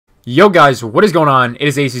Yo guys, what is going on? It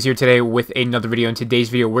is Aces here today with another video. In today's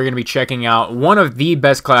video, we're going to be checking out one of the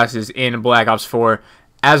best classes in Black Ops 4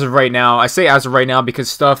 as of right now. I say as of right now because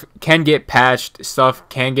stuff can get patched, stuff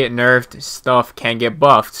can get nerfed, stuff can get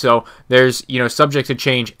buffed. So there's, subject to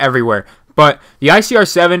change everywhere. But the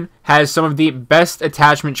ICR-7 has some of the best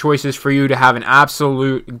attachment choices for you to have an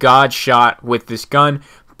absolute god shot with this gun.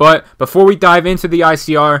 But before we dive into the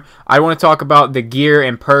ICR, I want to talk about the gear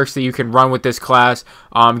and perks that you can run with this class,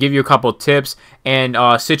 give you a couple tips and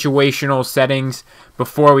situational settings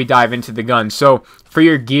before we dive into the gun. So for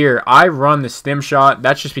your gear, I run the stim shot.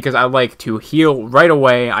 That's just because I like to heal right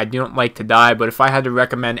away. I don't like to die, but if I had to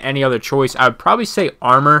recommend any other choice, I would probably say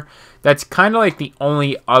armor. That's kind of like the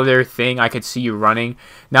only other thing I could see you running.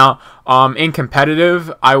 Now, in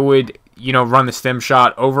competitive, I would run the stim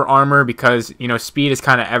shot over armor because, speed is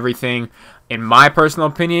kind of everything. In my personal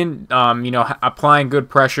opinion, applying good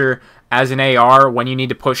pressure as an AR when you need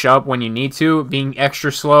to push up, when you need to, being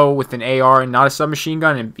extra slow with an AR and not a submachine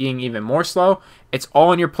gun and being even more slow, it's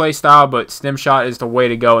all in your play style, but stim shot is the way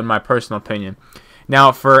to go in my personal opinion.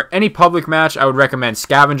 Now, for any public match, I would recommend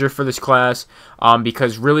Scavenger for this class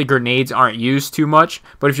because really grenades aren't used too much.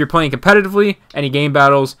 But if you're playing competitively, any game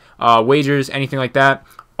battles, wagers, anything like that,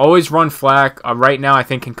 always run flak. Right now, I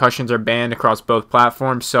think concussions are banned across both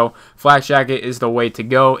platforms, so flak jacket is the way to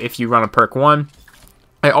go if you run a perk 1.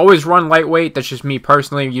 I always run lightweight. That's just me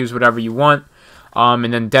personally. Use whatever you want.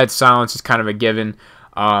 And then dead silence is kind of a given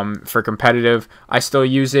for competitive. I still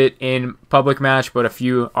use it in public match, but if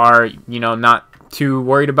you are, not too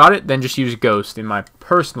worried about it, then just use Ghost in my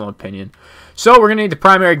personal opinion. So we're going to need the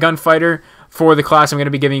primary gunfighter for the class I'm going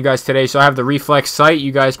to be giving you guys today. So I have the reflex sight.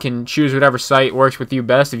 You guys can choose whatever sight works with you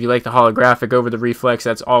best. If you like the holographic over the reflex,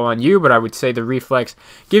 that's all on you, but I would say the reflex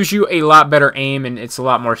gives you a lot better aim and it's a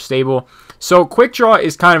lot more stable. So quick draw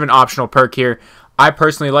is kind of an optional perk here. I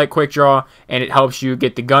personally like quick draw, and it helps you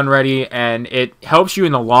get the gun ready, and it helps you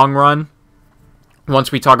in the long run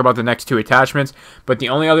once we talk about the next two attachments. But the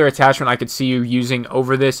only other attachment I could see you using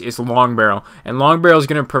over this is long barrel, and long barrel is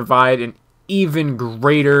going to provide an even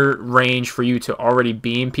greater range for you to already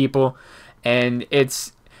beam people, and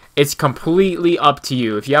it's completely up to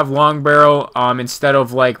you. If you have long barrel instead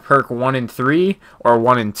of like perk 1 and 3 or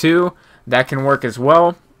 1 and 2, that can work as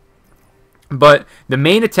well. But the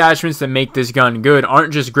main attachments that make this gun good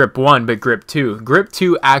aren't just grip 1, but grip 2. Grip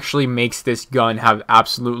 2 actually makes this gun have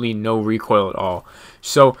absolutely no recoil at all.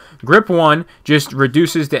 So grip 1 just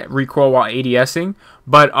reduces the recoil while ADSing,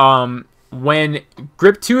 but when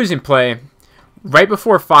grip 2 is in play, right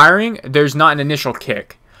before firing, there's not an initial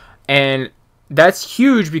kick. And that's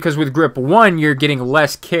huge because with grip 1, you're getting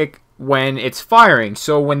less kick when it's firing.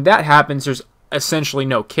 So when that happens, there's essentially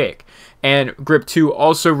no kick. And grip 2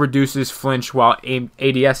 also reduces flinch while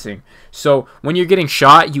ADSing. So when you're getting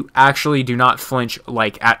shot, you actually do not flinch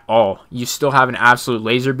like at all. You still have an absolute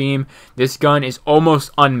laser beam. This gun is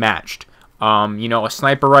almost unmatched. A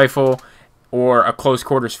sniper rifle or a close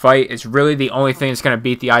quarters fight is really the only thing that's going to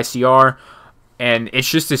beat the ICR. And it's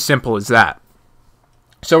just as simple as that.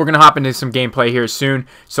 So we're going to hop into some gameplay here soon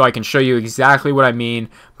so I can show you exactly what I mean.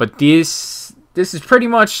 But this is pretty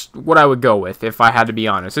much what I would go with if I had to be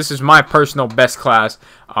honest. This is my personal best class.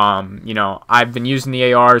 I've been using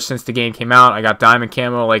the AR since the game came out. I got diamond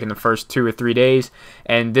camo like in the first 2 or 3 days.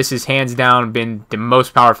 And this has hands down been the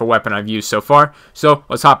most powerful weapon I've used so far. So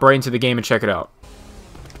let's hop right into the game and check it out.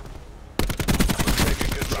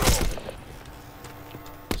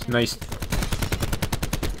 It's nice.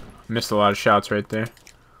 Missed a lot of shots right there.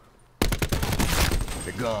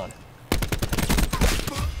 They're gone.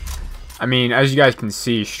 I mean, as you guys can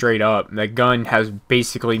see straight up, that gun has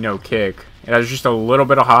basically no kick. It has just a little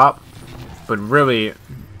bit of hop, but really,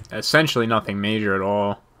 essentially nothing major at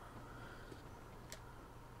all.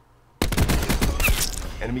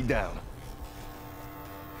 Enemy down.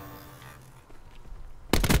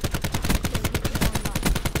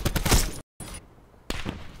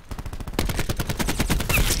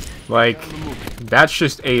 Like, that's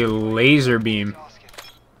just a laser beam.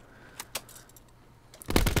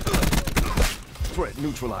 Threat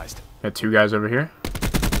neutralized. Got 2 guys over here.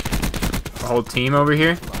 A whole team over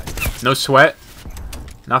here. No sweat.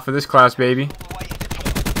 Not for this class, baby.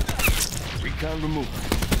 Recon removed.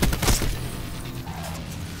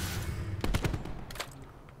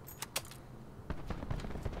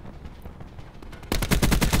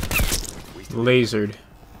 Lasered.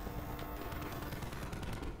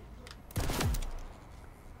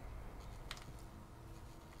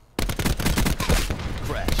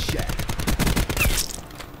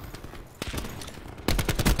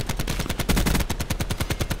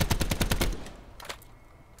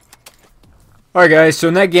 Alright guys, so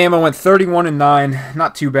in that game I went 31-9,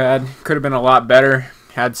 not too bad, could have been a lot better,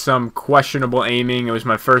 had some questionable aiming, it was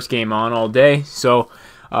my first game on all day, so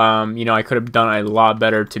you know, I could have done a lot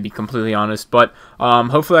better, to be completely honest, but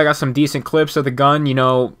hopefully I got some decent clips of the gun. You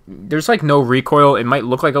know, there's like no recoil, it might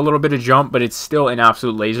look like a little bit of jump, but it's still an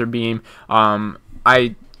absolute laser beam.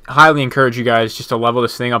 I highly encourage you guys just to level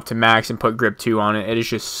this thing up to max and put grip 2 on it. It is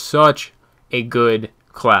just such a good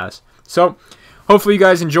class. So hopefully you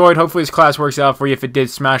guys enjoyed. Hopefully this class works out for you. If it did,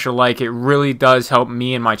 smash a like. It really does help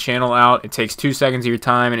me and my channel out. It takes 2 seconds of your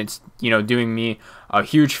time, and it's, you know, doing me a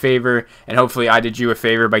huge favor, and hopefully I did you a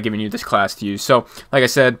favor by giving you this class to use. So like I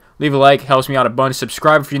said, leave a like, helps me out a bunch.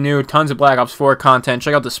 Subscribe if you're new. Tons of Black Ops 4 content.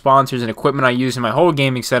 Check out the sponsors and equipment I use in my whole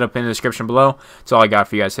gaming setup in the description below. That's all I got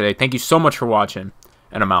for you guys today. Thank you so much for watching,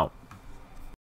 and I'm out.